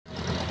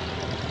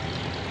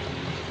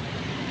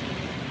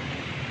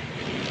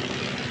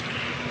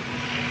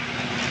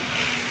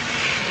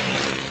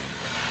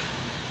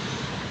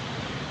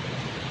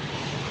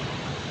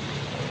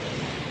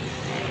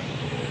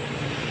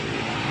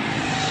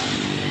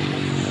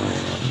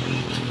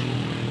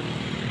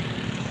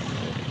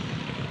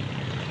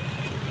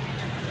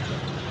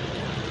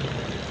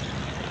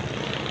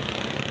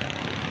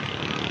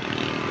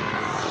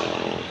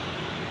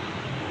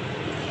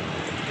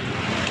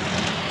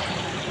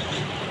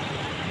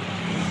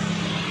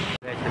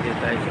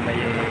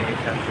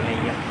Santo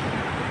Niño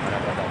para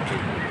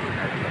mag-update.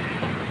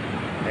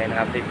 Kaya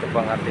na-update ko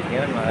pang update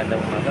ngayon.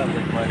 Magandang umaga.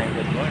 Good morning,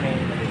 good morning.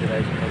 Nandito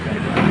tayo sa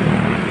mag-update.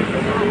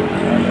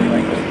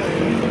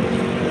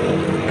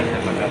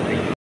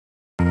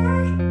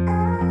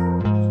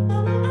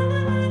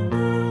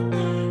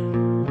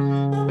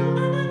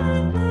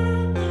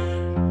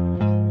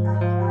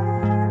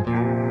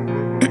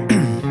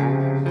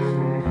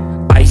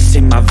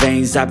 In my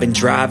veins, I've been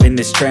driving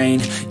this train.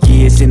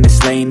 Years in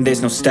this lane,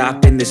 there's no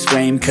stopping this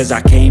flame. Cause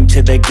I came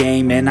to the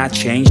game and I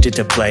changed it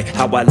to play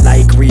how I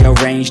like,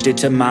 rearranged it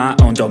to my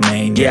own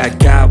domain. Yeah, I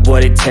got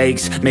what it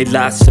takes, made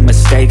lots of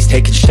mistakes,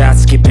 taking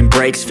shots, skipping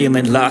breaks,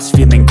 feeling lost,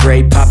 feeling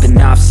great, popping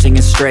off,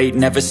 singing straight,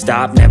 never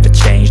stopped, never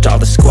changed. All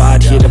the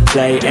squad here to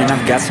play and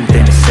I've got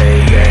something to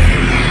say,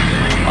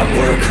 yeah. I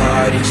work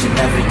hard each and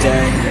every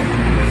day,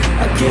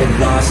 I get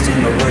lost in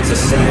the words I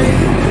say.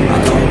 I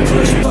don't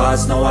push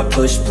pause, no I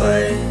push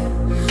play.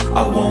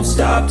 I won't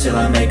stop till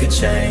I make a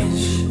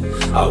change.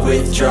 I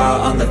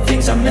withdraw on the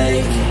things I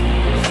make.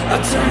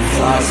 I turn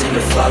flaws into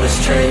flawless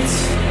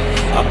traits.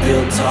 I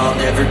build tall,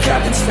 never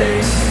capped in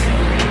space.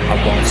 I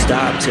won't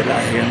stop till I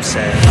hear him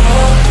say,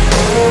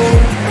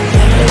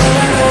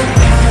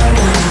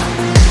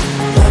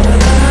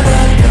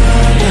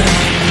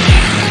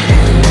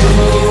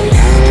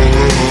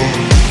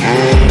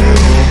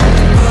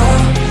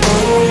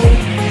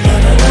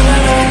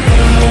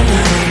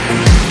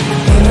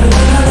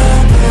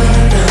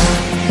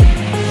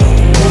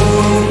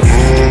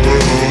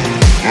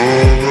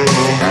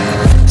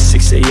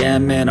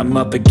 and I'm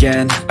up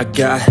again. I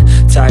got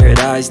tired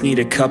eyes, need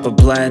a cup of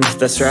blend.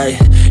 That's right,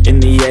 in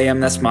the AM,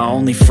 that's my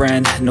only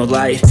friend. No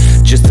light,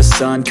 just the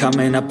sun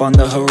coming up on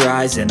the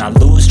horizon. I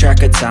lose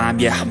track of time,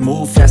 yeah, I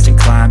move fast and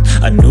climb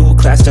a new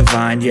class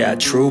divine, yeah,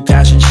 true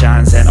passion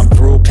shines. And I'm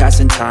through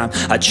passing time,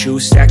 I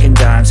choose stacking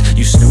dimes.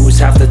 You snooze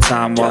half the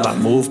time while I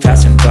move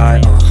passing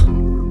by.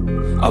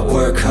 I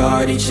work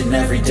hard each and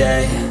every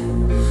day,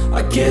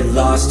 I get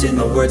lost in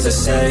the words I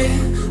say.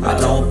 I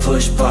don't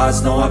push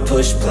pause, no I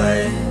push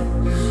play.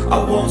 I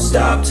won't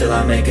stop till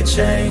I make a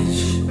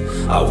change.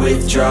 I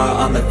withdraw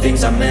on the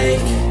things I make.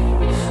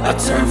 I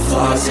turn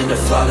flaws into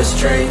flawless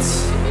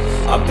traits.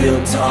 I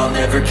build tall,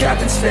 never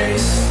capped in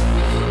space.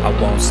 I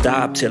won't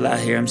stop till I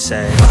hear him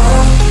say,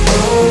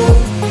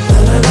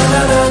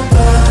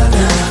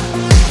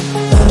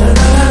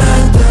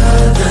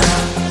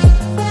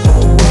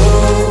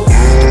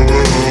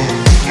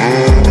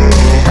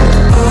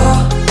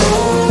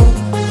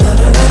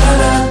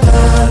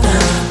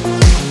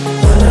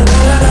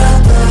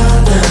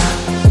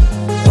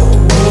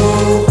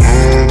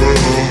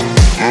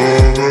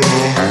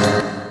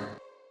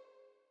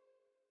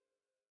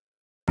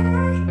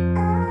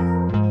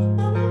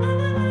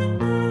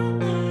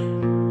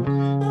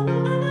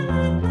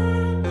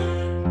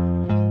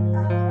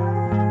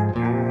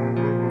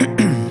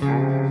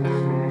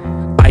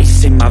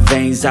 in my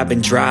veins, I've been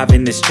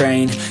driving this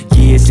train.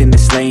 Years in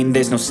this lane,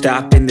 there's no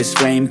stopping this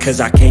flame. Cause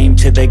I came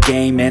to the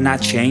game and I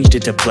changed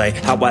it to play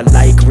how I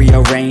like,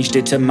 rearranged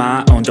it to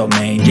my own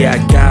domain. Yeah,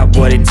 I got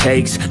what it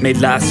takes, made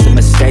lots of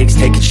mistakes,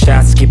 taking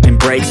shots, skipping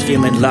breaks,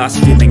 feeling lost,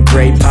 feeling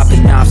great,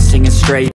 popping off, singing straight.